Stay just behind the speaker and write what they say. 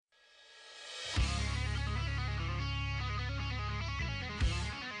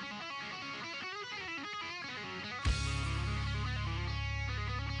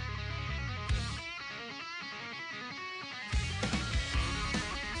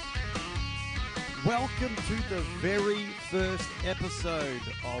Welcome to the very first episode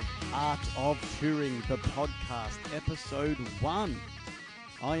of Art of Touring, the podcast, episode 1.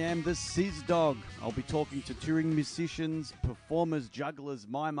 I am the Sizz Dog. I'll be talking to touring musicians, performers, jugglers,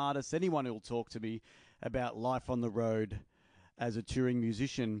 mime artists, anyone who will talk to me about life on the road as a touring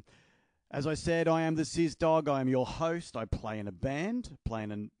musician. As I said, I am the Sizz Dog. I am your host. I play in a band,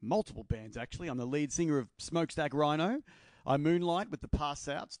 multiple bands actually. I'm the lead singer of Smokestack Rhino. I moonlight with the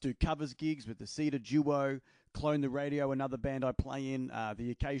Pass-Outs, do covers gigs with the Cedar Duo, Clone the Radio, another band I play in,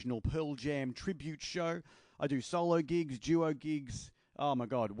 the occasional Pearl Jam tribute show. I do solo gigs, duo gigs, oh my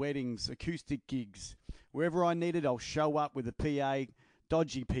God, weddings, acoustic gigs. Wherever I need it, I'll show up with a PA,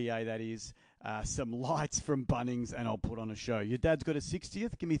 dodgy PA that is, some lights from Bunnings, and I'll put on a show. Your dad's got a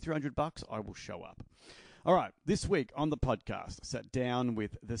 60th, give me $300, I will show up. All right, this week on the podcast, I sat down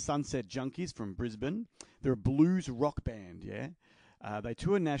with the Sunset Junkies from Brisbane. They're a blues rock band, yeah? They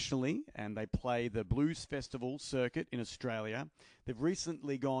tour nationally, and they play the Blues Festival circuit in Australia. They've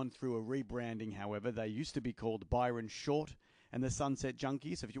recently gone through a rebranding, however. They used to be called Byron Short and the Sunset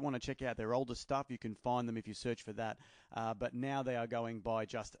Junkies. So if you want to check out their older stuff, you can find them if you search for that. But now they are going by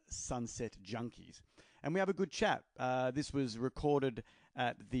just Sunset Junkies. And we have a good chat. This was recorded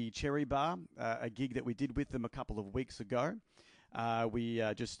at the Cherry Bar, a gig that we did with them a couple of weeks ago. We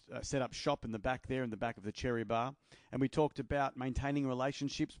just set up shop in the back there, in the back of the Cherry Bar. And we talked about maintaining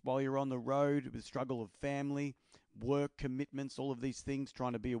relationships while you're on the road, with the struggle of family, work commitments, all of these things,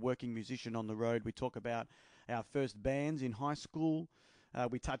 trying to be a working musician on the road. We talk about our first bands in high school.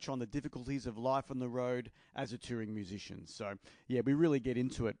 We touch on the difficulties of life on the road as a touring musician. So, yeah, we really get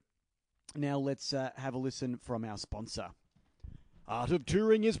into it. Now let's have a listen from our sponsor. Art of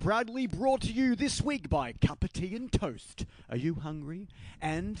Touring is proudly brought to you this week by Cup of Tea and Toast. Are you hungry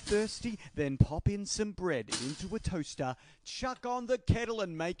and thirsty? Then pop in some bread into a toaster, chuck on the kettle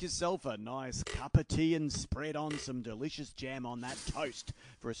and make yourself a nice cup of tea and spread on some delicious jam on that toast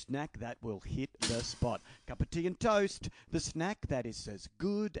for a snack that will hit the spot. Cup of Tea and Toast, the snack that is as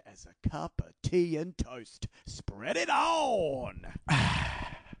good as a cup of tea and toast. Spread it on!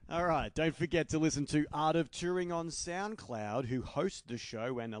 All right, don't forget to listen to Art of Touring on SoundCloud, who host the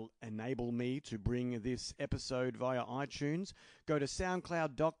show and enable me to bring this episode via iTunes. Go to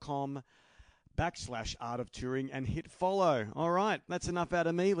soundcloud.com/Art of Touring and hit follow. All right, that's enough out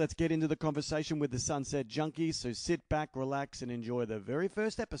of me. Let's get into the conversation with the Sunset Junkies. So sit back, relax, and enjoy the very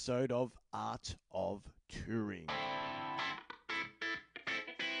first episode of Art of Touring.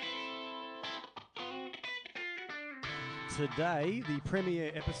 Today, the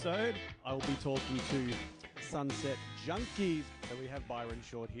premiere episode, I will be talking to Sunset Junkies. So we have Byron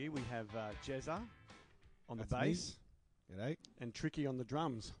Short here. We have Jezza on the bass. G'day. And Tricky on the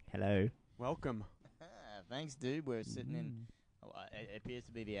drums. Hello. Welcome. Thanks, dude. We're sitting in, it appears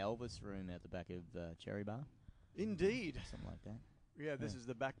to be the Elvis room at the back of Cherry Bar. Indeed. Something like that. Yeah, this is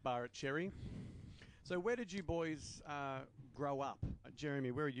the back bar at Cherry. So where did you boys grow up?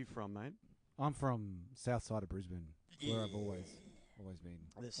 Jeremy, where are you from, mate? I'm from south side of Brisbane, where I've always been.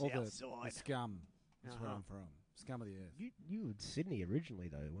 The All south the side. scum. That's where I'm from. Scum of the earth. You were Sydney originally,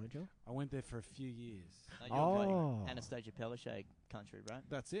 though, weren't you? I went there for a few years. Oh. Anastasia Palaszczuk country, right?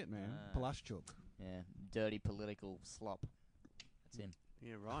 That's it, man. Palashchuk. Yeah, dirty political slop. That's him.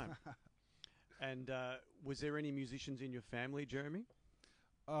 Yeah, right. And was there any musicians in your family, Jeremy?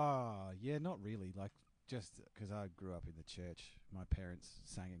 Yeah, not really. Like, just because I grew up in the church. My parents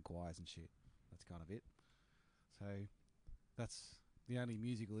sang in choirs and shit. That's kind of it. So that's the only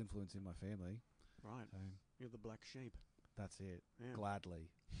musical influence in my family. Right. So You're the black sheep. that's it. Yeah. Gladly.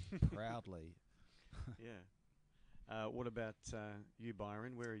 Proudly. Yeah. What about you,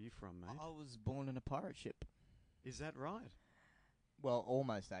 Byron? Where are you from, mate? I was born in a pirate ship. Is that right? Well,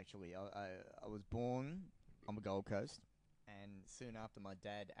 almost, actually. I was born on the Gold Coast, and soon after my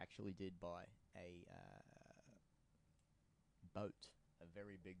dad actually did buy a boat, a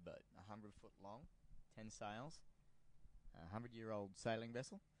very big boat, 100-foot long, 10 sails, a 100-year-old sailing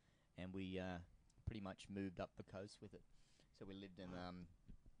vessel, and we pretty much moved up the coast with it. So we lived in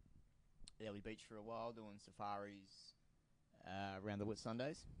Early Beach for a while, doing safaris around the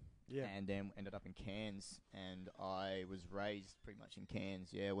Whitsundays. Yeah. And then ended up in Cairns, and I was raised pretty much in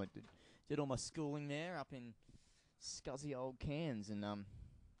Cairns. Yeah, did all my schooling there up in scuzzy old Cairns, and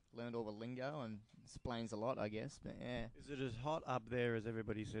learned all the lingo, and explains a lot, I guess. But yeah, Is it as hot up there as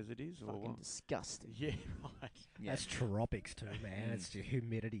everybody says it is, or fucking what? disgusting. Yeah, right. Yeah. That's tropics too, man. It's just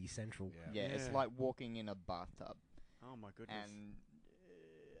humidity central. Yeah, it's Yeah. like walking in a bathtub. Oh my goodness. And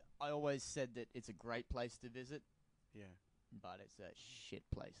I always said that it's a great place to visit, Yeah. but it's a shit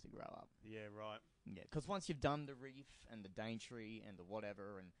place to grow up. Yeah, right. Yeah, because once you've done the reef and the Daintree and the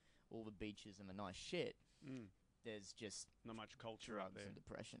whatever and all the beaches and the nice shit, Mm. there's just Not much culture out drugs there. and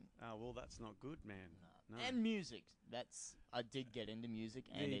depression. Oh, well, that's not good, man. No. And music. I did get into music,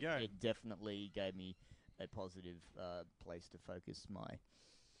 There and you go. it definitely gave me a positive place to focus my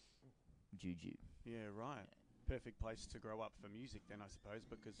juju. Yeah, right. Perfect place to grow up for music, then, I suppose,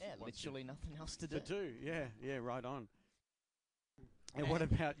 because Yeah, once literally nothing else to to do. do. Yeah, right on. And what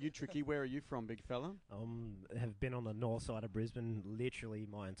about you, Tricky? Where are you from, big fella? Have been on the north side of Brisbane literally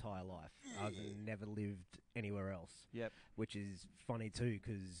my entire life. I've never lived anywhere else. Yep. Which is funny too,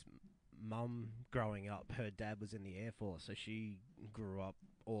 because Mum, growing up, her dad was in the Air Force, so she grew up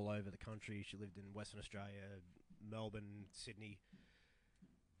all over the country. She lived in Western Australia, Melbourne, Sydney,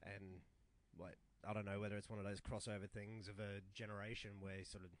 and I don't know whether it's one of those crossover things of a generation where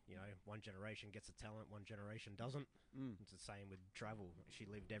sort of, one generation gets a talent, one generation doesn't. Mm. It's the same with travel. She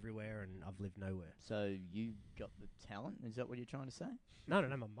lived everywhere and I've lived nowhere. So you got the talent? Is that what you're trying to say? No,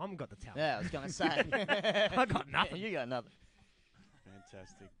 my mum got the talent. Yeah, I was going to say. I got nothing. You got nothing.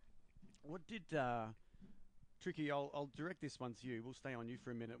 Fantastic. What did Tricky? I'll direct this one to you. We'll stay on you for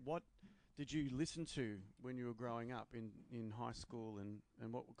a minute. What did you listen to when you were growing up in high school, and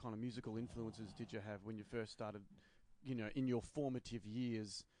what kind of musical influences did you have when you first started? In your formative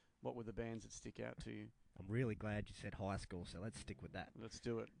years, what were the bands that stick out to you? I'm really glad you said high school, so let's stick with that. Let's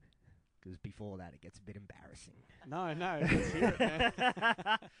do it. Because before that, it gets a bit embarrassing. No, let's hear it,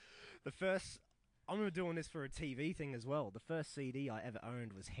 man. I remember doing this for a TV thing as well. The first CD I ever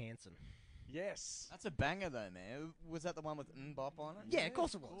owned was Hanson. Yes. That's a banger, though, man. Was that the one with Mbop on it? Yeah, of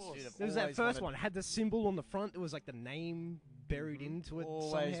course it was. Dude, I've There was that always first wanted- one. It had the symbol on the front. It was like the name buried into it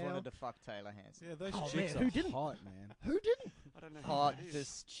Always somehow. wanted to fuck Taylor Hanson. Yeah, those Oh, chicks man, who are didn't? hot, man. Who didn't? I don't know. who that is.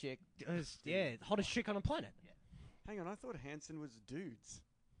 Hottest chick. Yeah, hottest chick on the planet. Hang on, I thought Hanson was dudes.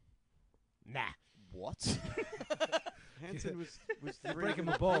 Nah. What? Hanson was You're three breaking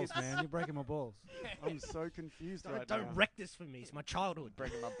my kids. balls, man. You're breaking my balls. I'm so confused right Don't now. wreck this for me. It's my childhood.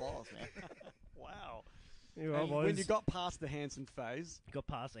 Breaking my balls, man. Wow. Yeah, I And was. when you got past the Hanson phase, got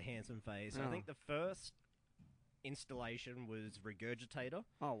past the Hanson phase. Oh. I think the first installation was Regurgitator.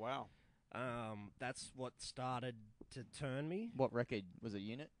 oh wow. That's what started to turn me. What record? Was it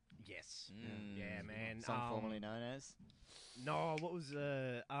Unit? Yes. Mm. Yeah, man. Some formerly known as No, what was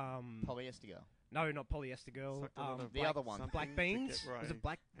Polyester Girl. no, not Polyester Girl. Sucked a lot of the black other one. something Black to Beans. get right. Was it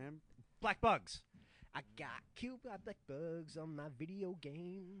Black Bugs? I got killed by black bugs on my video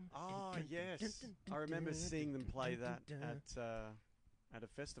game. Ah, yes. I remember seeing them play that at a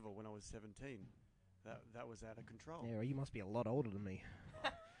festival when I was 17. That was out of control. Yeah, well, you must be a lot older than me.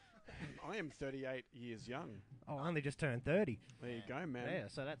 I am 38 years young. Oh, I only just turned 30. There you go, man. Yeah,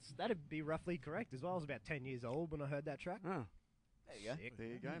 so that'd be roughly correct as well. I was about 10 years old when I heard that track. Oh, There you go. Sick. there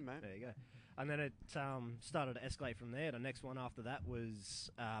you go, mate. There you go. And then it started to escalate from there. The next one after that was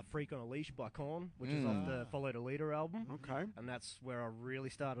Freak on a Leash by Korn, which is off the Follow the Leader album. Okay. And that's where I really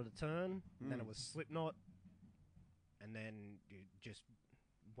started to turn. Then Mm. it was Slipknot. And then it just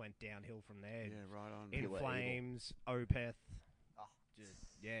went downhill from there. Yeah, right on. In Pure Flames, Opeth. Oh, Just,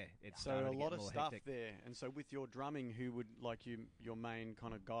 yeah, it's So a lot of stuff there, and so with your drumming, who would like your main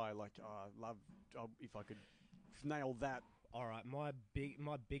kind of guy? Like, if I could nail that. All right, my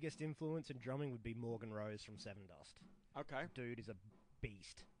biggest influence in drumming would be Morgan Rose from Seven Dust. Okay. Dude is a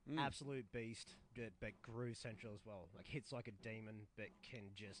beast, Mm. absolute beast, but groove central as well. Like hits like a demon, but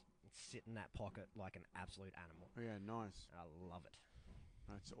can just sit in that pocket like an absolute animal. Yeah, nice. I love it.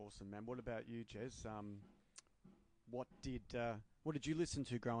 That's awesome, man. What about you, Jez? What did you listen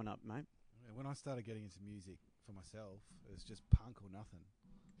to growing up, mate? Yeah, when I started getting into music for myself, it was just punk or nothing.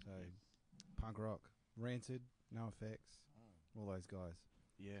 So, punk rock, Rancid, NoFX, all those guys.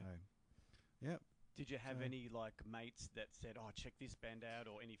 Yeah. So, yep. Did you have So- any like mates that said, "Oh, check this band out,"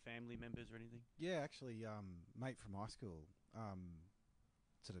 or any family members or anything? Yeah, actually, mate from high school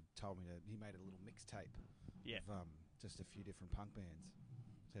sort of told me he made a little mixtape Yeah. of just a few different punk bands.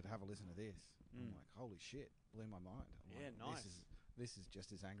 Said, have a listen to this. I'm Mm. like, holy shit, blew my mind. I'm Yeah, like, nice. This is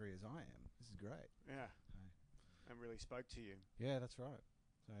just as angry as I am. This is great. Yeah. So, That really spoke to you. yeah, that's right.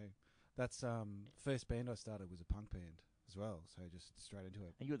 So that's first band I started was a punk band as well. So just straight into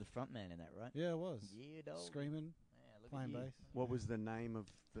it. And you were the front man in that, right? Yeah, it was. Yeah, dog. Screaming, Yeah, look playing at you. bass. What was the name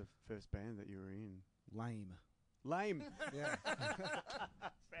of the first band that you were in? Lame. Lame. Yeah.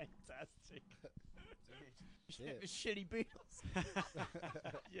 Fantastic. Yeah. Shitty Beatles.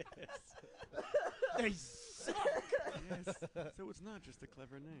 Yes. They suck. Yes. So it's not just a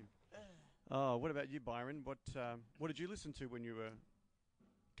clever name. Oh, what about you, Byron? What did you listen to when you were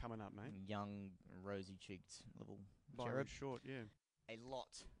coming up, mate? Young, rosy-cheeked little Byron cherub. Short, yeah. A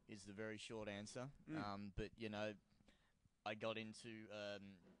lot is the very short answer. Mm. But, you know, I got into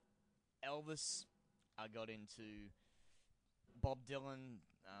Elvis. I got into Bob Dylan,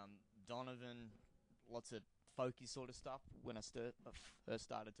 Donovan, lots of folky sort of stuff when I first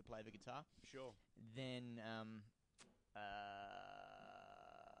started to play the guitar. Sure. Then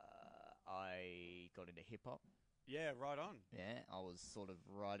I got into hip hop. Yeah, right on. Yeah, I was sort of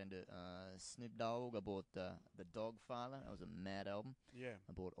right into Snoop Dogg. I bought the Dogfather. That was a mad album. Yeah.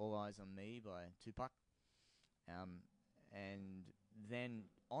 I bought All Eyes on Me by Tupac. And then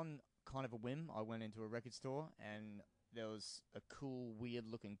on kind of a whim, I went into a record store and there was a cool,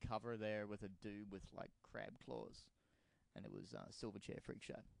 weird-looking cover there with a dude with like crab claws, and it was Silverchair Freak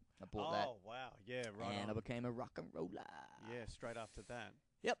Show. I bought that. Oh wow, yeah, right. And on. I became a rock and roller. Yeah, straight after that.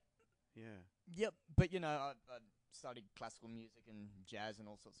 Yep. Yeah. Yep. But you know, I studied classical music and jazz and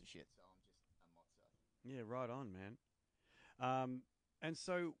all sorts of shit, so I'm just a mozzo. Yeah, right on, man. And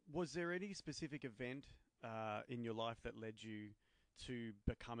so, was there any specific event in your life that led you to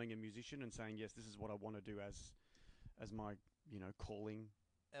becoming a musician and saying, yes, this is what I want to do as my, calling?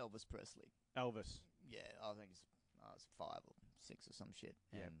 Elvis Presley. Elvis. Yeah, I think I was 5 or 6 or some shit.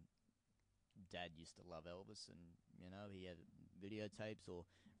 Yeah. And Dad used to love Elvis, and he had videotapes or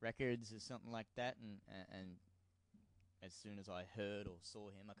records or something like that. And as soon as I heard or saw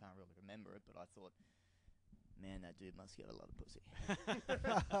him, I can't really remember it, but I thought, man, that dude must get a lot of pussy.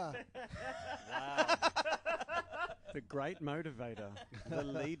 Wow. The great motivator. The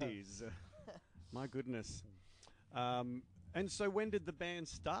ladies. My goodness. And so when did the band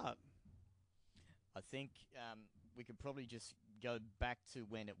start? I think we could probably just go back to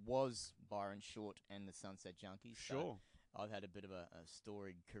when it was Byron Short and the Sunset Junkies. Sure. So I've had a bit of a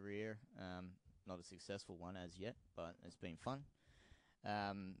storied career, not a successful one as yet, but it's been fun.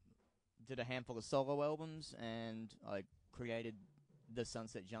 Did a handful of solo albums, and I created the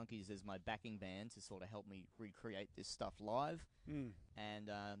Sunset Junkies as my backing band to sort of help me recreate this stuff live. And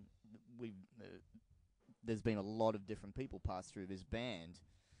there's been a lot of different people pass through this band.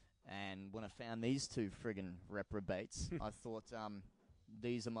 And when I found these two friggin' reprobates, I thought,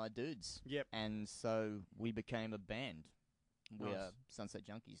 these are my dudes. Yep. And so we became a band. We Nice. are Sunset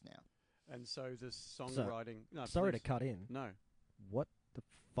Junkies now. And so the songwriting... no, Sorry to please. cut in. No. What the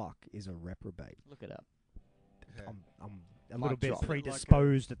fuck is a reprobate? Look it up. I'm a Mic little bit drop.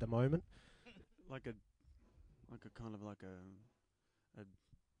 predisposed at the moment. Like a kind of like a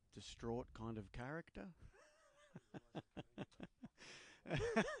distraught kind of character.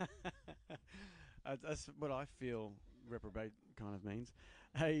 That's what I feel reprobate kind of means.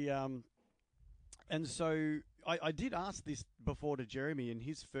 Hey, and so I did ask this before to Jeremy, and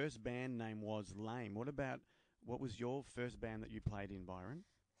his first band name was Lame. What was your first band that you played in, Byron?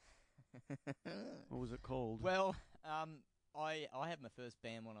 What was it called? Well, I had my first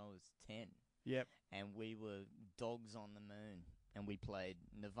band when I was 10. Yep. And we were Dogs on the Moon. And we played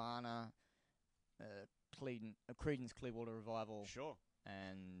Nirvana, Creedence Clearwater Revival, Sure.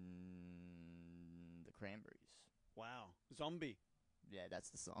 and the Cranberries. Wow. Zombie. Yeah, that's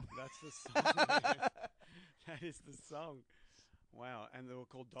the song. That's the song. That is the song. Wow, and they were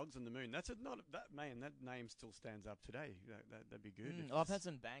called Dogs on the Moon. That name still stands up today. That'd be good. I've had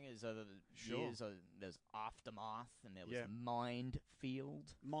some bangers over the Sure. years. There's Aftermath, and there was Yeah.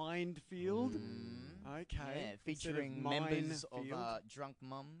 Mindfield. Mindfield. Okay. Yeah, Instead of featuring members of Minefield. Drunk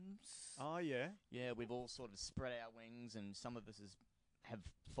Mums. Oh yeah. Yeah, we've all sort of spread our wings, and some of us have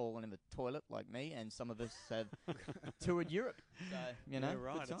fallen in the toilet like me, and some of us have toured Europe. So, Yeah,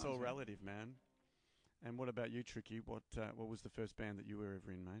 right. good It's times, all man. relative, man. And what about you, Tricky? What was the first band that you were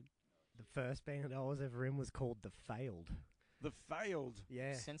ever in, mate? The first band I was ever in was called The Failed. The Failed.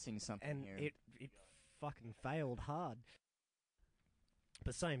 Yeah. Sensing something And here. it fucking failed hard.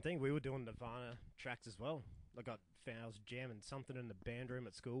 But same thing, we were doing Nirvana tracks as well. I was jamming something in the band room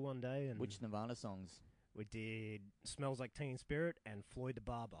at school one day, and Which Nirvana songs? we did Smells Like Teen Spirit and Floyd the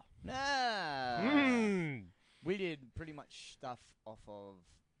Barber. Nah. We did pretty much stuff off of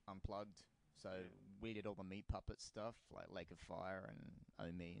Unplugged. So we did all the Meat Puppet stuff, like Lake of Fire and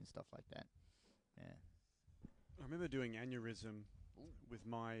Oh Me and stuff like that. Yeah. I remember doing Aneurysm with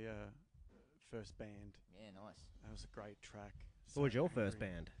my first band. Yeah, nice. That was a great track. What was So your first angry.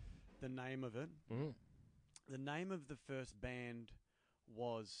 band? The name of it. Mm. The name of the first band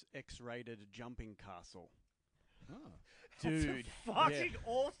was X-Rated Jumping Castle. Oh. That's a Dude. fucking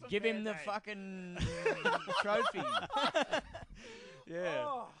awesome. Give him band the name. fucking trophy. Yeah.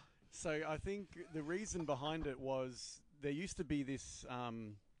 Oh. So I think the reason behind it was there used to be this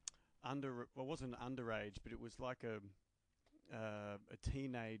it wasn't underage, but it was like a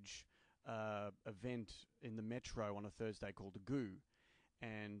teenage event in the Metro on a Thursday called the Goo.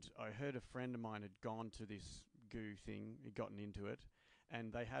 And I heard a friend of mine had gone to this Goo thing, he'd gotten into it,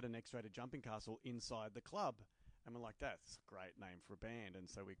 and they had an X-rated jumping castle inside the club, and we're like, that's a great name for a band, and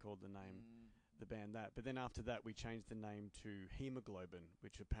so we called the name the band that. But then after that, we changed the name to hemoglobin,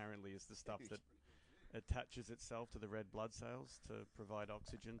 which apparently is the stuff that attaches itself to the red blood cells to provide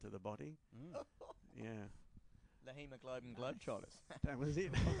oxygen to the body. Yeah, The hemoglobin globetrotters. that was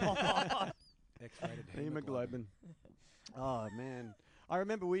it. X-rated Hemoglobin. Oh man, I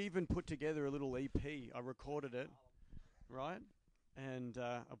remember we even put together a little EP. I recorded it, right, and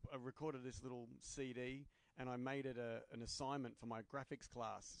I recorded this little CD, and I made it an assignment for my graphics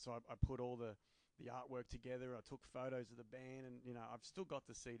class. So I put all the artwork together. I took photos of the band, and I've still got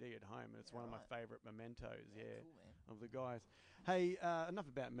the CD at home, and it's one of my favourite mementos. Yeah, Cool, man. of the guys. Hey, enough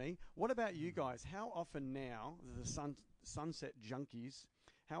about me. What about you guys? How often now, the Sunset Junkies,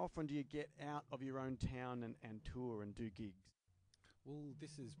 how often do you get out of your own town and tour and do gigs? Well,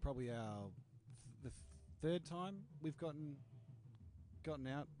 this is probably the third time we've gotten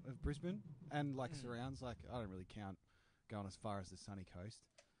out of Brisbane and surrounds. Like, I don't really count going as far as the sunny coast.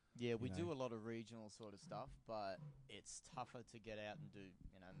 Yeah, we you do know. a lot of regional sort of stuff, but it's tougher to get out and do,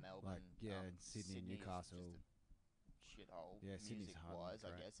 Melbourne. And Sydney, is Newcastle. just a shithole. Yeah, Sydney's hard to music-wise, I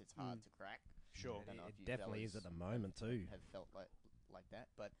crack. guess it's hard to crack. Sure. I don't know if you It definitely is fellas at the moment too. have felt like that,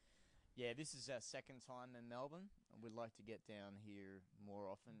 but yeah, this is our second time in Melbourne. We'd like to get down here more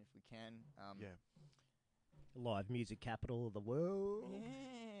often if we can. Yeah. Live music capital of the world. Yeah.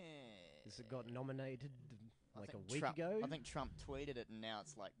 This got nominated I like a think week Trump, ago. I think Trump tweeted it, and now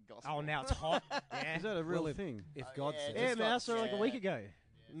it's like gospel. Oh, now it's hot. Yeah. Is that a real Well, thing? If Oh, God yeah, says it Yeah, just man, I got- saw it like a week yeah. ago.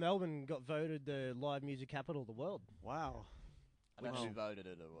 Melbourne got voted the live music capital of the world. Wow. I don't know who Wow. voted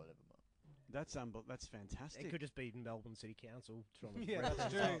it or whatever. But That's fantastic. It could just be Melbourne City Council. trying to Yeah, rep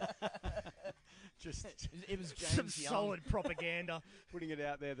that's themselves. Just it was Some James Young, solid propaganda. putting it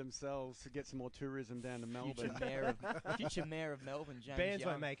out there themselves to get some more tourism down to Melbourne. future mayor of Melbourne, James Bands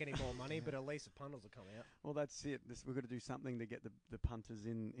Young. won't make any more money, but at least the punters will come out. Well, that's it. We've got to do something to get the punters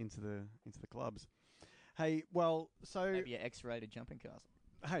into the clubs. Hey, well, so Maybe an X-rated jumping castle.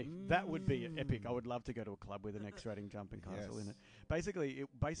 hey, that would be epic. I would love to go to a club with an X-rating jumping castle in it. Basically,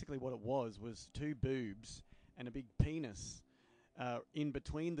 what it was two boobs and a big penis in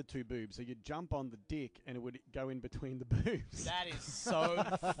between the two boobs. So you'd jump on the dick, and it would go in between the boobs. That is so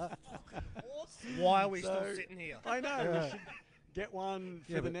awesome. Why are we So- still sitting here? I know. We should get one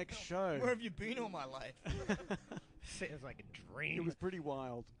for Yeah, the but- next show. Where have you been all my life? Sounds like a It dream. was pretty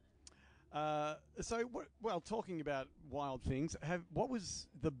wild. Talking about wild things, what was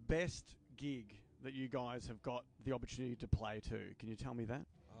the best gig that you guys have got the opportunity to play to? Can you tell me that?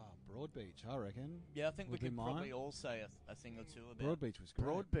 Broadbeach, I reckon. Yeah, I think we Would be could probably mine. all say a thing or two about Broadbeach was great.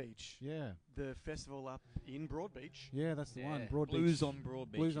 Broadbeach, Yeah, the festival up in Broadbeach. yeah, that's the one. Yeah. Broadbeach. Blues on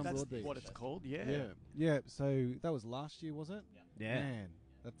Broadbeach. Blues on That's Broadbeach. what it's called. Yeah. Yeah. So that was last year, was it? Yeah. Man,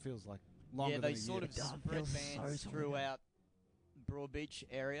 that feels like longer Yeah, than they a sort year. of It spread feels bands so throughout Broadbeach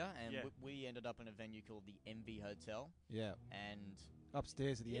area, and Yeah. we ended up in a venue called the Envy Hotel, Yeah, and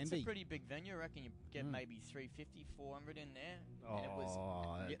upstairs at the it's Envy. a pretty big venue. I reckon you get Mm. maybe 350, 400 in there, and it was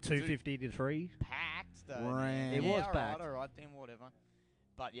Oh, yeah, 250 to 3. packed. Though, Ram. man. It Yeah, was all packed. Right, all right, then whatever.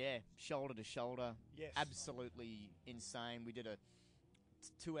 But yeah, shoulder to shoulder, Yes. absolutely insane. We did a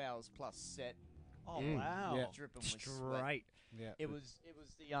 2 hours plus set, Oh Mm. wow. Yeah. dripping with sweat. Straight. Yeah. It was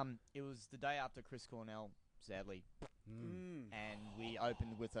the day after Chris Cornell, sadly, Mm. and we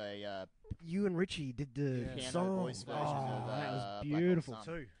opened with a You and Richie did the Yeah. piano song. voice version Oh, of that was Black Hole beautiful Sun.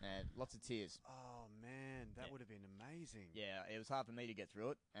 too. And lots of tears. Oh man, that Yeah. would have been amazing. Yeah, it was hard for me to get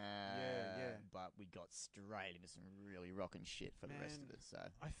through it. yeah. But we got straight into some really rocking shit for the rest of Man. it.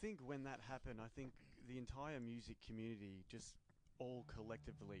 So I think when that happened, I think the entire music community just all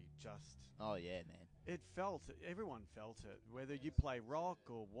collectively just oh yeah, man. everyone felt it, whether you play rock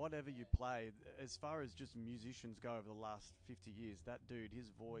or whatever you play. As far as just musicians go over the last 50 years, that dude, his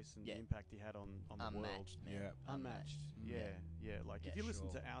voice and Yeah. the impact he had on the world, Unmatched, man. Yeah. unmatched. Yeah. Like if Yeah, you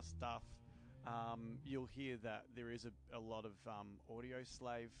listen sure. to our stuff, you'll hear that there is a lot of audio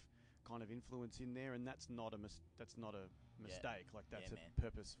slave kind of influence in there, and that's not a mistake. Like that's Yeah, a man.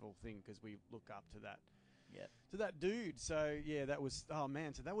 purposeful thing because we look up to that. Yeah. To that dude. So yeah, that was so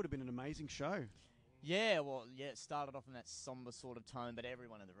that would have been an amazing show. Yeah, well, it started off in that somber sort of tone, but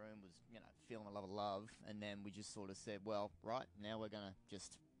everyone in the room was, feeling a lot of love, and then we just sort of said, well, right, now we're going to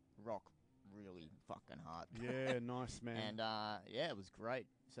just rock really fucking hard. Yeah, nice man. And, it was great.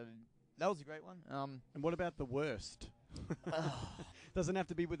 So that was a great one. And what about the worst? Doesn't have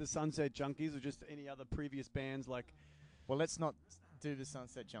to be with the Sunset Junkies or just any other previous bands like. Well, let's not do the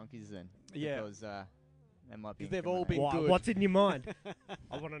Sunset Junkies then. Yeah. Because they might be. 'Cause they've all been incriminating. good. What's in your mind?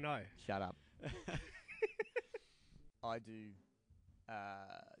 I want to know. Shut up. I do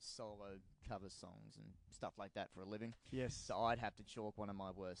solo cover songs and stuff like that for a living. Yes. So I'd have to chalk one of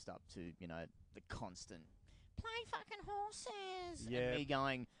my worst up to, the constant play fucking horses. Yep. And me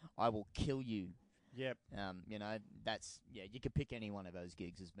going, I will kill you. Yep. You could pick any one of those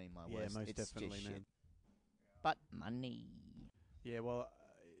gigs as being my Yeah, worst. most It's definitely, just man. shit. But money. Yeah, well,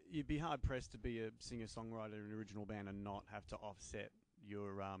 you'd be hard pressed to be a singer-songwriter in an original band and not have to offset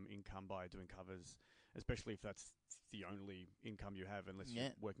your income by doing covers, especially if that's the only income you have, unless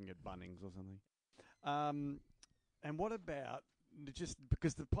you're working at Bunnings or something. And what about, just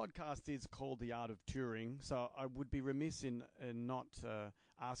because the podcast is called The Art of Touring, so I would be remiss in not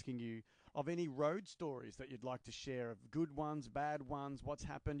asking you of any road stories that you'd like to share, of good ones, bad ones, what's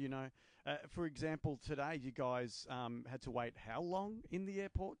happened, For example, today you guys had to wait how long in the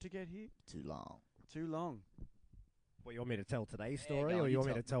airport to get here? Too long. Too long. What, you want me to tell today's Yeah, story, go on, or you you want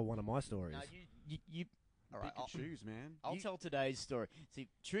me tell- to tell one of my stories? No, you all right, Pick and choose, man. I'll tell today's story. See,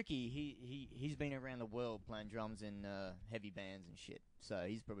 Tricky, he's been around the world playing drums in heavy bands and shit. So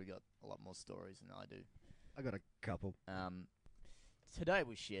he's probably got a lot more stories than I do. I got a couple. Today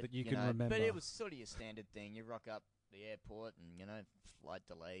was shit. That you can know, remember. But it was sort of your standard thing. You rock up the airport and, flight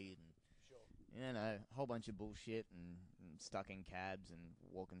delayed and, a whole bunch of bullshit and stuck in cabs and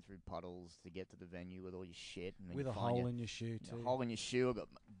walking through puddles to get to the venue with all your shit. And then With you a find hole in your shoe, too. a hole in your shoe. I got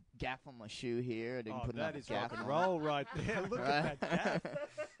gaff on my shoe here. I didn't put that another is gaff rock and on. roll right there. Look at that gaff.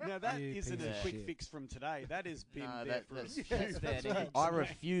 Now, that You isn't piece a of quick shit. fix from today. That has been No, there for that's a fair dinkum. I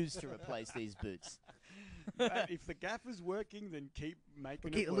refuse to replace these boots. If the gaff is working, then keep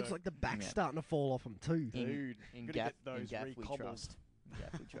making It it work. looks like the back's Yeah. starting to fall off him too. Dude, In gotta gaff, get those in gaff we recobbled. trust. In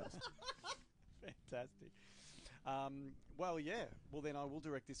gaff we trust. Fantastic. Well, yeah. Well, then I will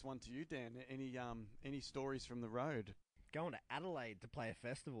direct this one to you, Dan. Any stories from the road? Going to Adelaide to play a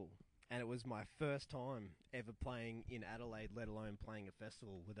festival, and it was my first time ever playing in Adelaide, let alone playing a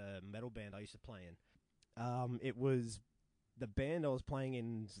festival with a metal band I used to play in. It was the band I was playing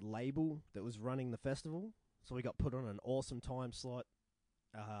in's label that was running the festival, so we got put on an awesome time slot.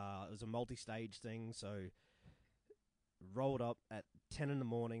 It was a multi-stage thing, so rolled up at 10 in the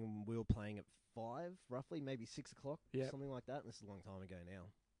morning, and we were playing at 5, roughly, maybe 6 o'clock, Yep. something like that. And this is a long time ago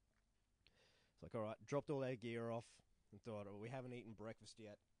now. It's like, all right, dropped all our gear off and thought, oh, we haven't eaten breakfast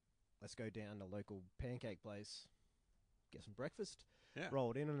yet. Let's go down to local pancake place, get some breakfast. Yeah.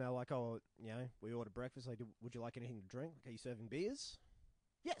 Rolled in, and they're like, oh, we ordered breakfast. Like, would you like anything to drink? Like, are you serving beers?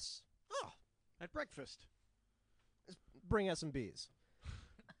 Yes. Oh, At breakfast. bring out some beers.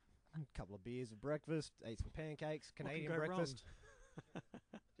 A couple of beers at breakfast, ate some pancakes, What could Canadian go wrong? breakfast.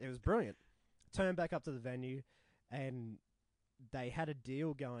 It was brilliant. Turned back up to the venue, and they had a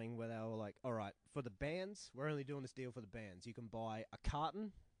deal going where they were like, all right, for the bands, we're only doing this deal for the bands. You can buy a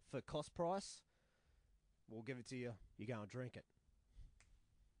carton for cost price. We'll give it to you. You go and drink it.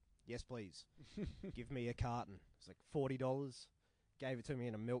 Yes, please. Give me a carton. It's like $40. Gave it to me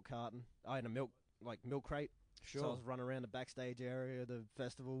in a milk carton. I had a milk crate. So I was running around the backstage area of the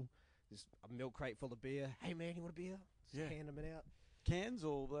festival. Just a milk crate full of beer. Hey man, you want a beer? Just Yeah. hand them it out. Cans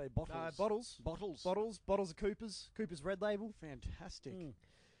or they bottles? Bottles. Bottles. Bottles of Cooper's Red Label. Fantastic.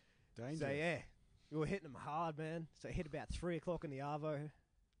 Dangerous. So yeah, we were hitting them hard, man. So it hit about 3 o'clock in the Arvo.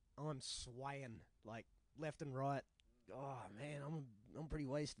 I'm swaying like left and right. Oh man, I'm pretty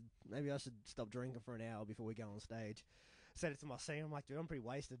wasted. Maybe I should stop drinking for an hour before we go on stage. Said it to my scene. I'm like, dude, I'm pretty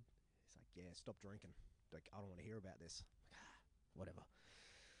wasted. He's like, yeah, stop drinking. Like, I don't want to hear about this. Whatever.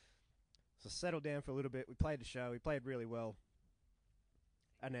 So settled down for a little bit. We played the show. We played really well.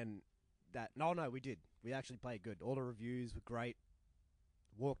 And then no, we did. We actually played good. All the reviews were great.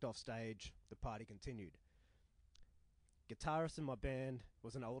 Walked off stage. The party continued. Guitarist in my band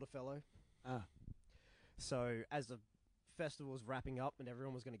was an older fellow. So as the festival was wrapping up and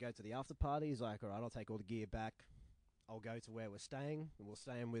everyone was going to go to the after party, he's like, all right, I'll take all the gear back. I'll go to where we're staying, and we're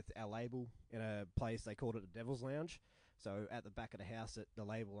staying with our label in a place, they called it the Devil's Lounge. So at the back of the house that the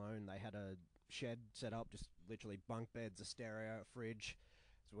label owned, they had a shed set up, just literally bunk beds, a stereo, a fridge.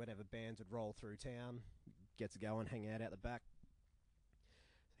 So whatever bands would roll through town, get to go and hang out the back.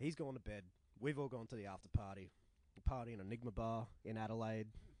 He's gone to bed. We've all gone to the after party. The party in Enigma Bar in Adelaide.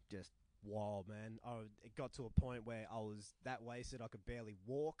 Just wild, man. It got to a point where I was that wasted I could barely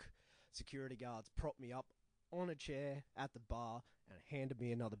walk. Security guards propped me up on a chair at the bar and handed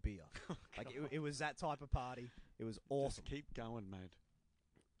me another beer. Like it was that type of party. It was awesome. Just keep going, mate.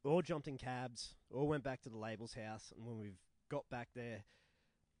 All jumped in cabs. All went back to the label's house. And when we've got back there,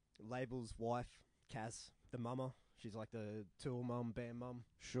 label's wife, Kaz, the mama, she's like the tool mum, band mum,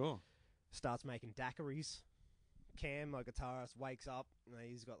 Sure. starts making daiquiris. Cam, my guitarist, wakes up You know,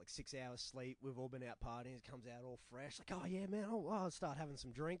 he's got like 6 hours sleep. We've all been out partying. He comes out all fresh. Like, oh, yeah, man, I'll start having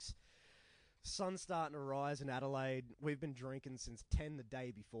some drinks. Sun's starting to rise in Adelaide. We've been drinking since 10 the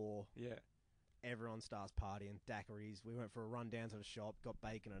day before. Yeah. Everyone starts partying. Daiquiris. We went for a run down to the shop, got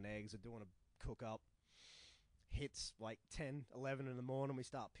bacon and eggs. We're doing a cook-up. Hits like 10, 11 in the morning. We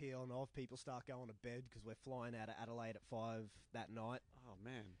start peeling off. People start going to bed because we're flying out of Adelaide at 5 that night. Oh,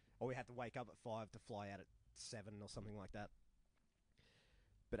 man. Or we had to wake up at 5 to fly out at 7 or something like that.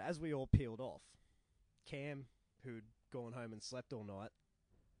 But as we all peeled off, Cam, who'd gone home and slept all night,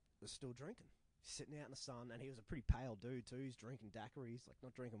 was still drinking. Sitting out in the sun, and he was a pretty pale dude too. He's drinking daiquiris, like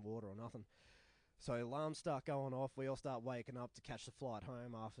not drinking water or nothing. So alarms start going off. We all start waking up to catch the flight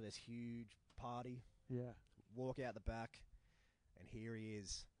home after this huge party. Yeah. Walk out the back, and here he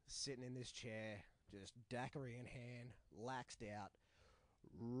is, sitting in this chair, just daiquiri in hand, laxed out,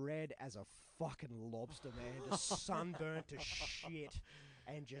 red as a fucking lobster, man, just sunburnt to shit,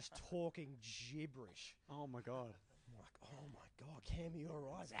 and just talking gibberish. Oh, my God. I'm like, oh my God, Cam, you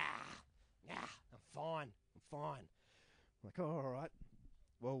alright? I'm fine. I'm like, oh, all right.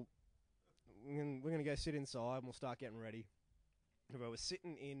 Well, we're going to go sit inside, and we'll start getting ready. But we're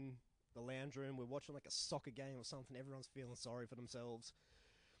sitting in the lounge room. We're watching like a soccer game or something. Everyone's feeling sorry for themselves.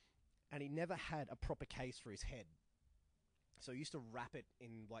 And he never had a proper case for his head. So he used to wrap it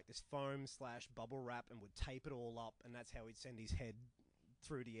in like this foam/bubble wrap and would tape it all up. And that's how he'd send his head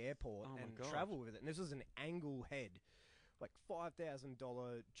through the airport and travel with it. And this was an angle head, like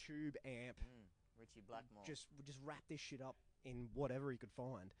 $5,000 tube amp. Richie Blackmore. Just wrap this shit up in whatever he could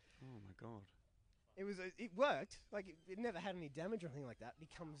find. Oh, my God. It worked. Like it never had any damage or anything like that.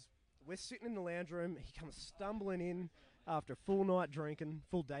 We're sitting in the lounge room. He comes stumbling in after a full day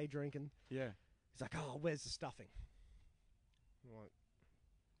drinking. Yeah. He's like, oh, where's the stuffing? I'm like,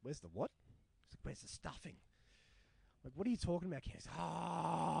 where's the what? He's like, where's the stuffing? I'm like, what are you talking about, Ken? He's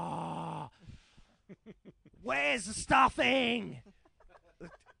like, where's the stuffing?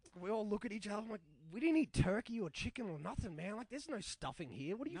 We all look at each other. I'm like, we didn't eat turkey or chicken or nothing, man. Like, there's no stuffing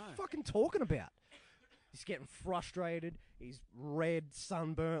here. What are you fucking talking about? He's getting frustrated. He's red,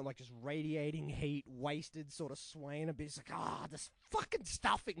 sunburnt, like just radiating heat, wasted, sort of swaying a bit. He's like, this fucking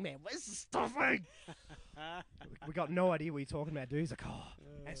stuffing, man. Where's the stuffing? we got no idea what you're talking about, dude. He's like,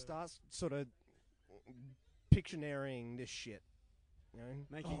 and starts sort of Pictionarying this shit. You know?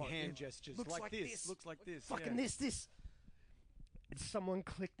 Making hand gestures like this. Looks like this. Fucking this. And someone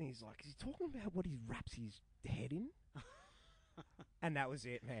clicked and he's like, is he talking about what he wraps his head in? And that was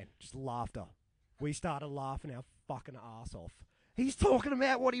it, man. Just laughter. We started laughing our fucking ass off. He's talking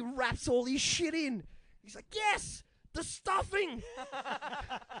about what he wraps all his shit in. He's like, yes, the stuffing.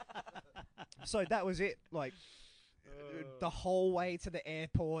 So that was it. Like, the whole way to the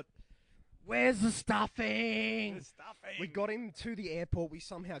airport. Where's the stuffing? The stuffing. We got him to the airport. We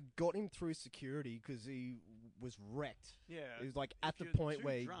somehow got him through security because he was wrecked. Yeah. It was like at the you're point too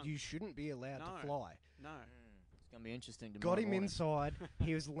where drunk. you shouldn't be allowed to fly. No. It's going to be interesting Got him morning. inside.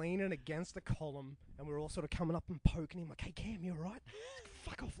 He was leaning against the column, and we were all sort of coming up and poking him like, hey, Cam, you all right? Like,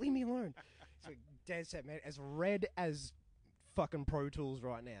 fuck off, leave me alone. So Dad said, man, as red as fucking Pro Tools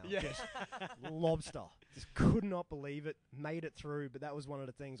right now. Yeah. Just lobster. Just could not believe it. Made it through, but that was one of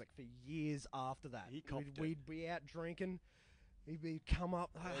the things, like, for years after that. He copped We'd be out drinking. He'd come up,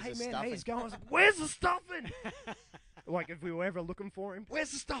 Where's hey, the man, stuffing? how he's going? I was like, where's the stuffing? Like, if we were ever looking for him,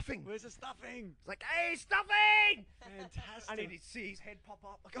 where's the stuffing? Where's the stuffing? It's like, hey, stuffing! Fantastic. And he'd see his head pop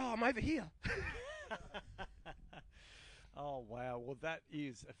up, like, oh, I'm over here. Oh, wow. Well, that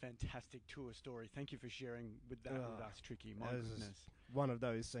is a fantastic tour story. Thank you for sharing with that with us, Tricky. My That was goodness. one of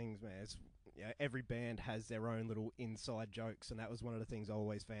those things, man. It's, every band has their own little inside jokes, and that was one of the things I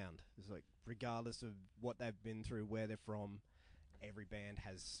always found. It's like, regardless of what they've been through, where they're from, every band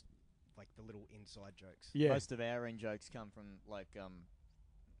has, like, the little inside jokes. Yeah. Most of our in-jokes come from, like,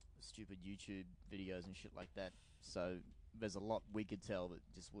 stupid YouTube videos and shit like that. So there's a lot we could tell that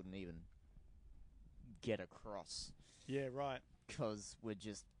just wouldn't even get across. Yeah, right. Because we're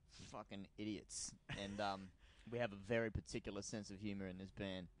just fucking idiots. And we have a very particular sense of humor in this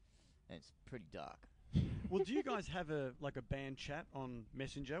band. And it's pretty dark. Well, do you guys have a band chat on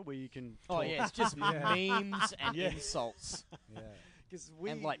Messenger where you can talk? Oh, yeah, it's just memes and Yeah. insults. Yeah. 'Cause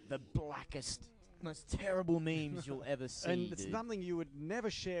And, like, the blackest, most terrible memes you'll ever see, and it's dude. something you would never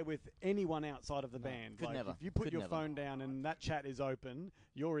share with anyone outside of the band. could Like, never. if you put Could your never. phone down and that chat is open,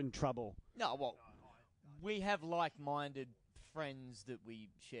 you're in trouble. No, well, we have like-minded friends that we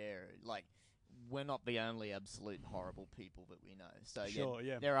share. Like, we're not the only absolute horrible people that we know. So Sure,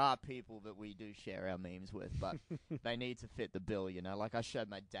 yeah. there are people that we do share our memes with, but they need to fit the bill, you know. Like I showed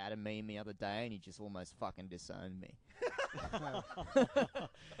my dad a meme the other day, and he just almost fucking disowned me.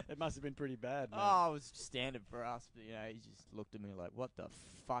 It must have been pretty bad, man. Oh, it was standard for us, but you know, he just looked at me like, "What the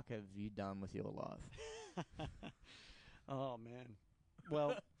fuck have you done with your life?" Oh, man.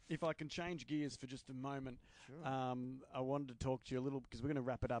 Well, if I can change gears for just a moment, Sure. I wanted to talk to you a little, because we're going to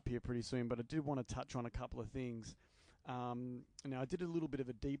wrap it up here pretty soon, but I did want to touch on a couple of things. Now, I did a little bit of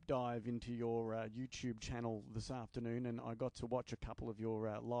a deep dive into your YouTube channel this afternoon, and I got to watch a couple of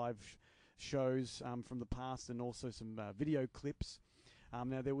your live shows from the past, and also some video clips.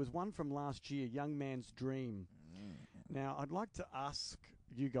 Now, there was one from last year, Young Man's Dream. Now, I'd like to ask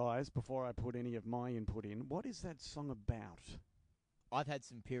you guys, before I put any of my input in, what is that song about? I've had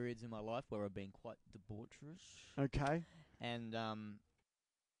some periods in my life where I've been quite debaucherous. Okay. And,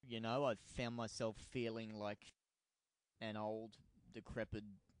 you know, I've found myself feeling like an old, decrepit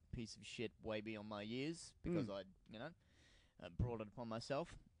piece of shit way beyond my years because I, you know, brought it upon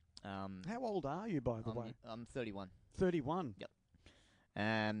myself. How old are you, by the way? I'm 31. 31. Yep.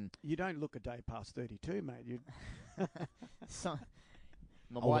 You don't look a day past 32, mate. You. So,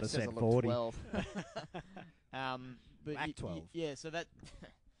 my I wife would've says I said look 40. 12. But Back 12. yeah, so that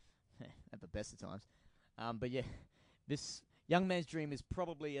at the best of times. But yeah, this Young Man's Dream is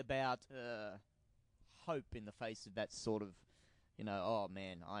probably about hope in the face of that sort of, you know, oh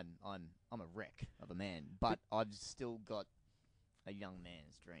man, I'm a wreck of a man, but I've still got a young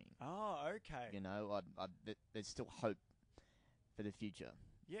man's dream. Oh, okay. You know, there's still hope for the future.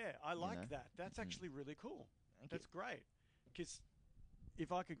 Yeah, I like know? that. That's actually really cool. Thank That's great. Because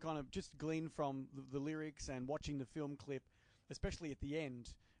if I could kind of just glean from the lyrics and watching the film clip, especially at the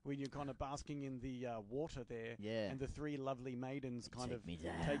end, when you're kind of basking in the water there, Yeah. and the three lovely maidens kind Take of me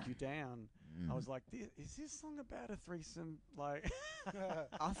down. take you down, Mm. I was like, is this song about a threesome? Like,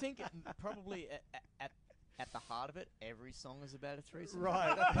 I think probably at the heart of it, every song is about a threesome.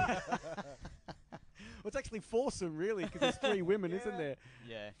 right. Well, it's actually foursome, really, because there's three women, isn't there?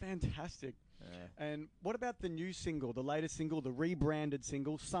 Yeah. Fantastic. Yeah. And what about the new single, the latest single, the rebranded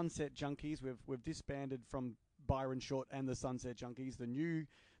single, Sunset Junkies? We've disbanded from Byron Short and the Sunset Junkies. The new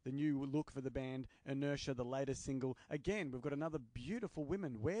look for the band, Inertia, the latest single. Again, we've got another beautiful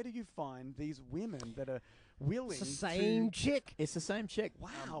women. Where do you find these women that are willing It's the same chick. It's the same chick.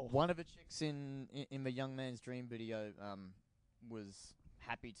 Wow. One of the chicks in the Young Man's Dream video was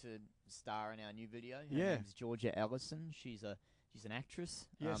happy to star in our new video. Her Yeah. name's Georgia Ellison. She's an actress.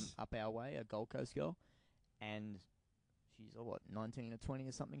 Yes. Up our way, a Gold Coast girl, and she's 19 or 20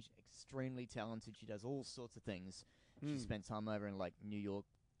 or something. She's extremely talented. She does all sorts of things. She spent time over in like New York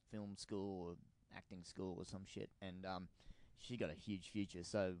film school or acting school or some shit, and she got a huge future.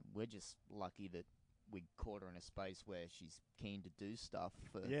 So we're just lucky that we caught her in a space where she's keen to do stuff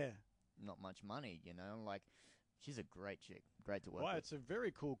for Yeah. not much money, you know. Like, she's a great chick, great to work Wow, with. it's a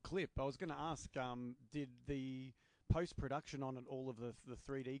very cool clip. I was going to ask, did the post-production on it, all of the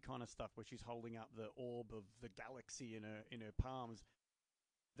 3D kind of stuff where she's holding up the orb of the galaxy in her palms,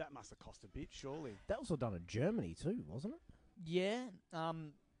 that must have cost a bit, surely. That was all done in Germany too, wasn't it? Yeah,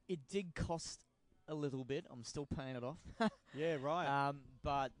 it did cost a little bit. I'm still paying it off. Yeah, right.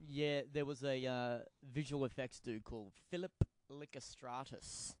 But yeah, there was a visual effects dude called Philip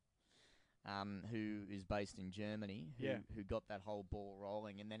Lykostratus, who is based in Germany, who got that whole ball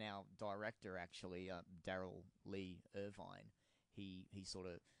rolling. And then our director, actually, Daryl Lee Irvine, he sort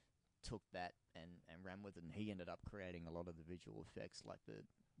of took that and ran with it, and he ended up creating a lot of the visual effects, like the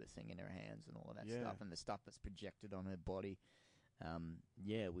thing in her hands and all of that Yeah. stuff, and the stuff that's projected on her body.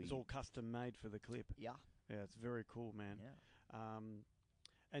 It's all custom made for the clip. Yeah. Yeah, it's very cool, man. Yeah.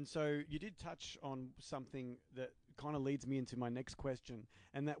 And so you did touch on something that kind of leads me into my next question,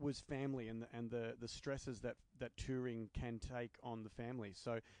 and that was family and the stresses that touring can take on the family.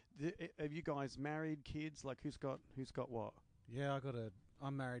 So, have you guys married, kids? Like, who's got what? Yeah,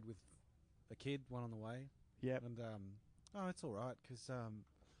 I'm married with a kid, one on the way. Yep. And it's all right because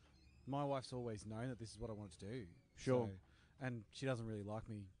my wife's always known that this is what I want to do. Sure. So, and she doesn't really like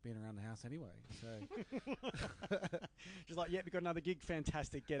me being around the house anyway. So Just like, yep, you got another gig.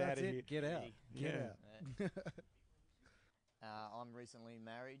 Fantastic. Get out of here. Get out. Get Yeah. out. I'm recently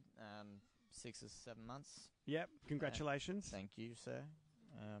married, 6 or 7 months. Yep. Congratulations. Thank you, sir.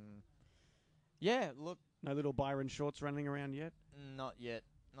 Yeah, look, No little Byron Shorts running around yet. not yet.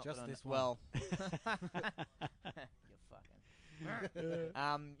 Not Just that I this kn- one. Well, you're fucking.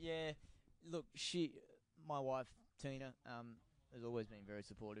 Yeah. Look, my wife Tina, has always been very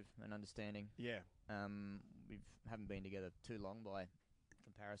supportive and understanding. Yeah. We haven't been together too long by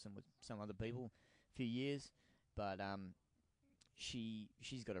comparison with some other people, a few years, but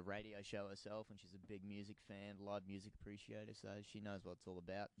she's got a radio show herself, and she's a big music fan, live music appreciator, so she knows what it's all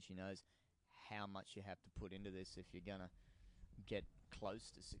about, and she knows how much you have to put into this if you're gonna get close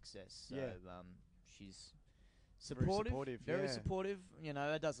to success. So she's supportive, very yeah. supportive. You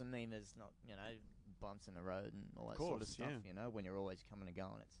know, that doesn't mean there's not, you know, bumps in the road and all that sort of course, stuff. yeah. You know, when you're always coming and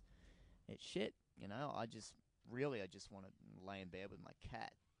going, it's shit. You know, I just want to lay in bed with my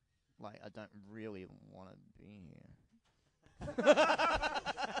cat. Like, I don't really want to be here.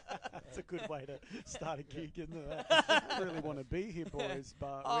 That's a good way to start a gig, isn't it? I really want to be here, boys,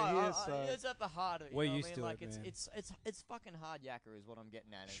 but we're here, so... It's at the heart of it. We're you know used what I to mean? it, Like, man. it's fucking hard yakka is what I'm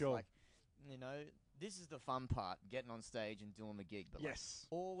getting at. It's Sure. like, you know, this is the fun part, getting on stage and doing the gig. But Yes.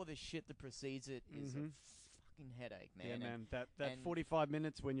 like, all of the shit that precedes it is Mhm. a fucking headache, man. Yeah, And man. That and- 45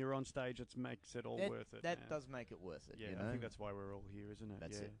 minutes when you're on stage, it makes it all worth it. That man. does make it worth it. Yeah, you I know? think that's why we're all here, isn't it?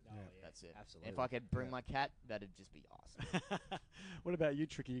 That's yeah. it. Oh, yeah. That's it. Absolutely. If I could bring Yeah. my cat, that'd just be awesome. What about you,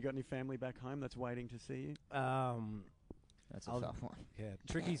 Tricky? You got any family back home that's waiting to see you? That's a I'll- tough one. Yeah,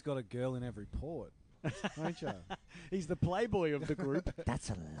 Tricky's got a girl in every port, don't you? He's the playboy of the group. That's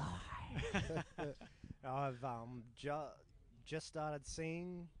a lie. I've just started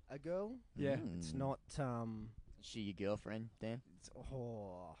seeing a girl. Yeah. It's Mm. not Is she your girlfriend, Dan? It's, I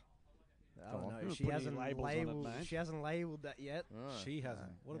Go don't on. know. Don't She put any hasn't labels on it, labeled. mate. She hasn't labeled that yet. She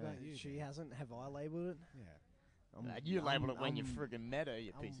hasn't. What yeah. about you? She Dan? hasn't. Have I labeled it? Yeah. You labelled it when you I'm- friggin' met her,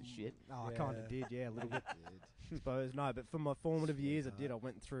 you piece of shit. Oh, I kind Yeah. of did, yeah, a little bit. I suppose no, but for my formative years, I did. I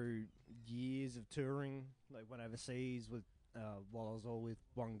went through years of touring. Like went overseas with while I was all with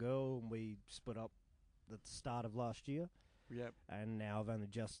one girl, and we split up at the start of last year. Yep. And now I've only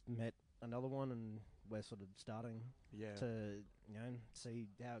just met another one, and we're sort of starting Yeah. to see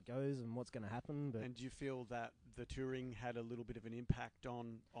how it goes and what's going to happen. But And do you feel that the touring had a little bit of an impact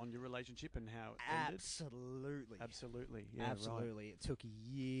on your relationship and how it ended? absolutely, Absolutely. Yeah, right. absolutely, it took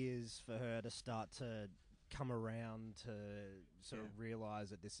years for her to start to come around to sort Yeah. of realise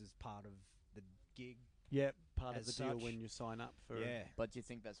that this is part of the gig. Yeah, part of As the deal such. when you sign up for. Yeah, But do you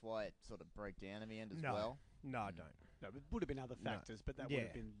think that's why it sort of broke down in the end as No. well? no, I Mm. don't. No, it would have been other No. factors, but that Yeah, would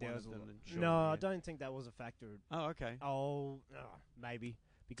have been there one was of a them. lot. and sure, No, yeah. I don't think that was a factor. Oh, okay. Maybe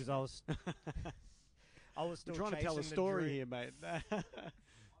because I was still We're trying to tell a chasing the story dream- here, mate.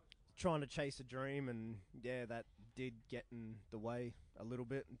 trying to chase a dream, and yeah, that did get in the way a little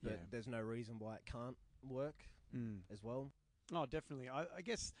bit. But Yeah. there's no reason why it can't work Mm. as well. Oh, definitely. I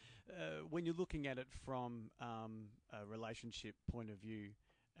guess when you're looking at it from a relationship point of view,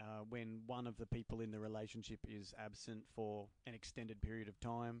 when one of the people in the relationship is absent for an extended period of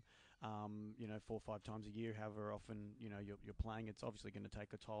time, 4 or 5 times a year, however often you're playing, it's obviously going to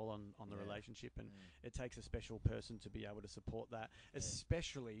take a toll on the Yeah. relationship, and Mm. it takes a special person to be able to support that,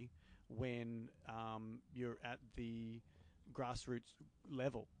 especially when you're at the grassroots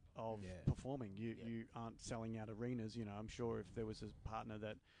level of Yeah. performing. You Yeah. you aren't selling out arenas. I'm sure if there was a partner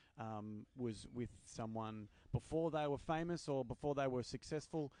that was with someone before they were famous or before they were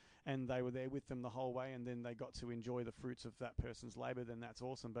successful, and they were there with them the whole way, and then they got to enjoy the fruits of that person's labour, then that's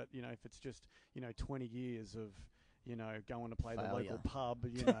awesome. But if it's just 20 years of going to play the local Failure. pub,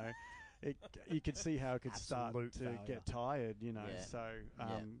 you could see how it could start Absolute to failure. get tired. Yeah. So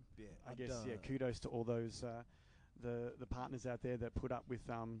Yeah, I guess kudos to all those the partners out there that put up with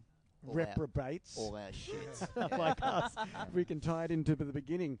All reprobates All our shit. like us. We can tie it into the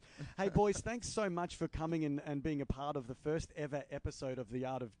beginning. Hey boys, thanks so much for coming and being a part of the first ever episode of The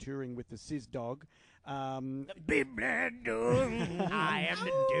Art of Touring with the Sizz Dog. Big black dog, I am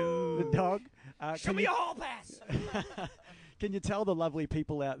the dude. The dog. Show Can me you- your hall pass. Can you tell the lovely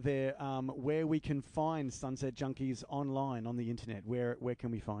people out there where we can find Sunset Junkies online on the internet? Where can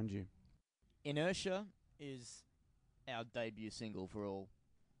we find you? Inertia is our debut single for all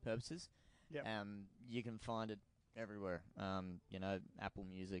purposes. Yep. You can find it everywhere. Apple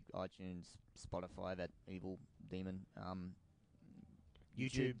Music, iTunes, Spotify, that evil demon.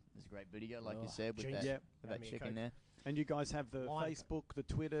 YouTube is a great video, like you Oh, said, with genius. that, Yep. with Have that me a chick in Coke. there. And you guys have the Lime. Facebook, the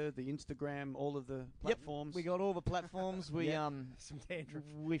Twitter, the Instagram, all of the Yep, platforms. We got all the platforms. We Yep. Some dandruff.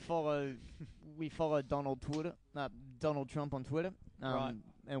 we follow Donald Trump on Twitter. Right.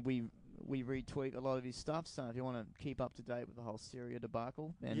 And we retweet a lot of his stuff. So if you want to keep up to date with the whole Syria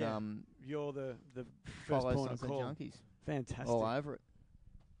debacle, then Yeah. You're the first follow point of Sunset call. Junkies Fantastic. all over it.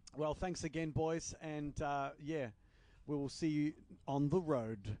 Well, thanks again, boys, and we will see you on the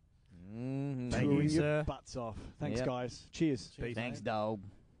road. Mm-hmm. Thank you, touring your sir. butts off. Thanks, Yep. guys. Cheers. Cheers, Thanks, mate. dog.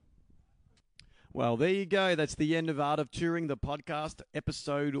 Well, there you go. That's the end of Art of Touring, the podcast,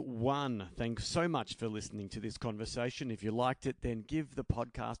 episode 1. Thanks so much for listening to this conversation. If you liked it, then give the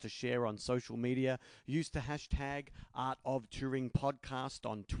podcast a share on social media. Use the hashtag Art of Touring Podcast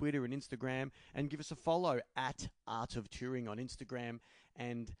on Twitter and Instagram, and give us a follow at Art of Touring on Instagram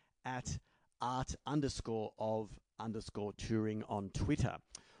and at art_of_touring on Twitter.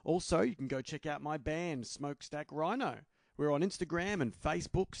 Also, you can go check out my band, Smokestack Rhino. We're on Instagram and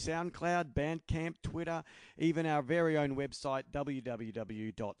Facebook, SoundCloud, Bandcamp, Twitter, even our very own website,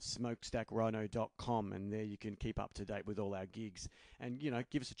 www.smokestackrhino.com. And there you can keep up to date with all our gigs. And,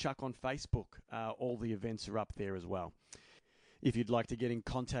 give us a chuck on Facebook. All the events are up there as well. If you'd like to get in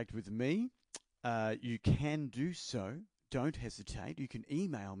contact with me, you can do so. Don't hesitate. You can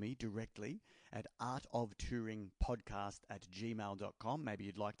email me directly at artoftouringpodcast@gmail.com. Maybe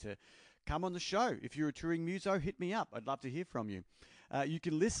you'd like to come on the show. If you're a touring muso, hit me up. I'd love to hear from you. You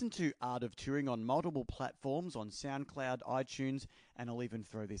can listen to Art of Touring on multiple platforms, on SoundCloud, iTunes, and I'll even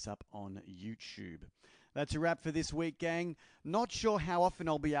throw this up on YouTube. That's a wrap for this week, gang. Not sure how often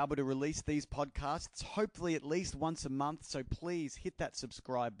I'll be able to release these podcasts, hopefully at least once a month, so please hit that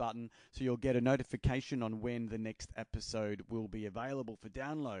subscribe button so you'll get a notification on when the next episode will be available for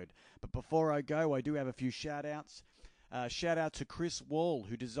download. But before I go, I do have a few shout-outs. Shout out to Chris Wall,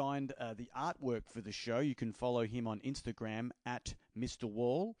 who designed the artwork for the show. You can follow him on Instagram at Mr.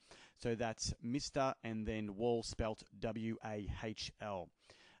 Wall. So that's Mr. and then Wall spelt W-A-H-L.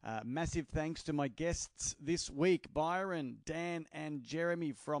 Massive thanks to my guests this week, Byron, Dan, and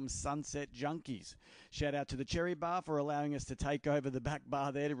Jeremy from Sunset Junkies. Shout out to the Cherry Bar for allowing us to take over the back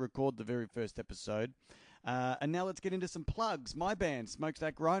bar there to record the very first episode. And now let's get into some plugs. My band,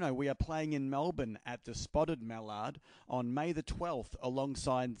 Smokestack Rhino, we are playing in Melbourne at the Spotted Mallard on May the 12th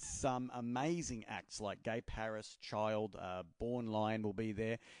alongside some amazing acts like Gay Paris, Child, Born Lion will be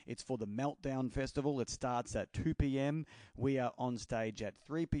there. It's for the Meltdown Festival. It starts at 2 p.m. We are on stage at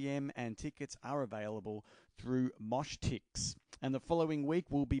 3 p.m. and tickets are available through Moshtix. And the following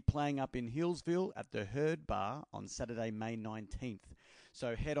week we'll be playing up in Hillsville at the Herd Bar on Saturday, May 19th.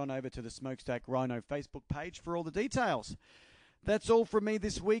 So head on over to the Smokestack Rhino Facebook page for all the details. That's all from me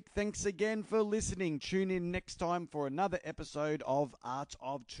this week. Thanks again for listening. Tune in next time for another episode of Art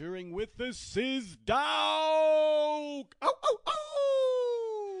of Touring with the Sizz Dog. Oh, oh,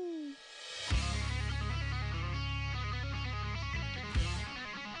 oh!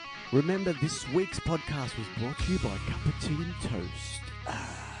 Remember, this week's podcast was brought to you by Cup of Tea and Toast.